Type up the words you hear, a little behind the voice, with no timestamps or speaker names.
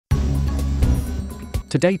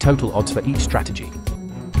Today total odds for each strategy.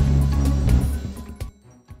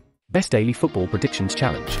 Best Daily Football Predictions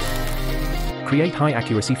Challenge. Create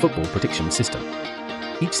high-accuracy football prediction system.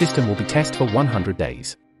 Each system will be tested for 100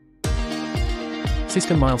 days.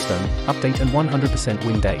 System milestone, update and 100%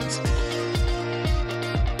 win days.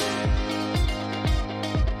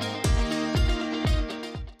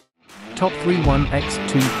 Top 3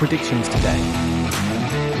 1x2 predictions today.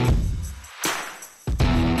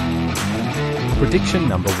 Prediction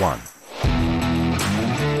number 1.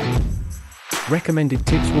 Recommended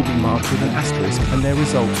tips will be marked with an asterisk and their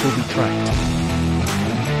results will be tracked.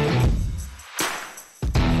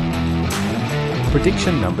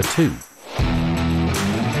 Prediction number 2.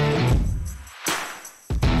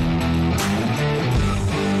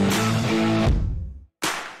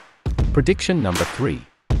 Prediction number 3.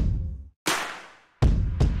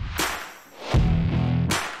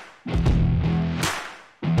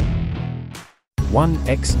 One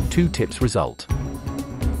x 2 tips result.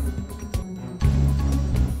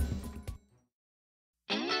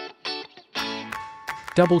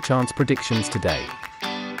 Double chance predictions today.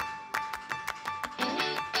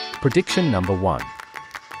 Prediction number 1.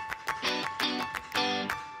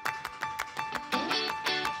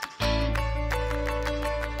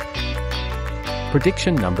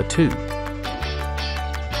 Prediction number 2.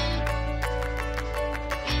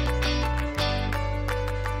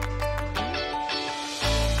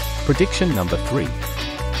 Prediction number 3.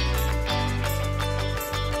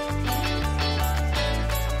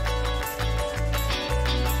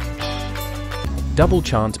 Double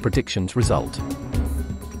chance predictions result. Top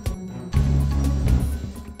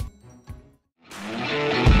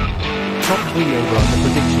 3 over-under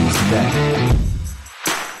predictions today.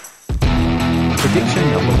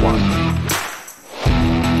 Prediction number 1.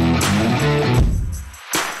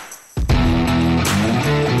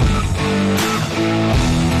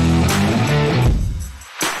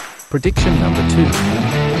 Prediction number 2.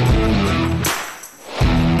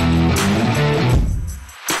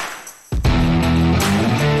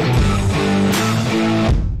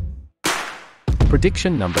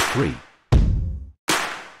 Prediction number 3.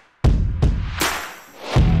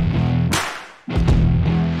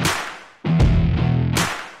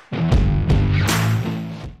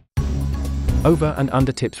 Over and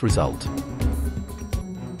under tips result.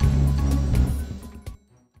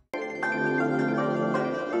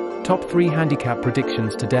 Top 3 handicap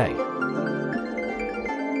predictions today.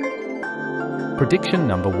 Prediction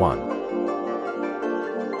number 1.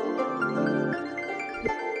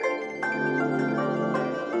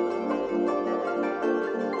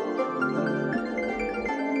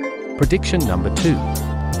 Prediction number 2.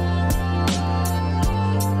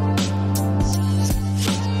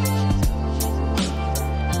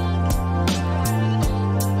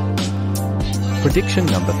 Prediction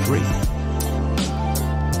number 3.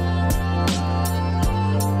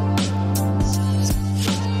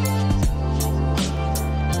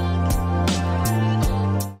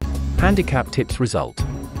 Handicap tips result.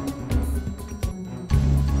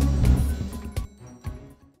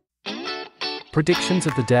 Predictions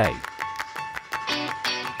of the day.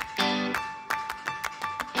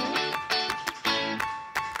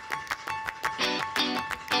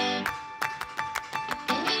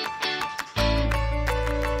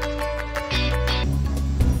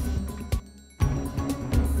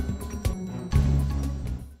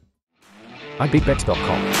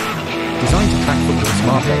 Ibigbets.com. Designed to track football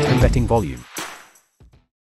smart bet and betting volume.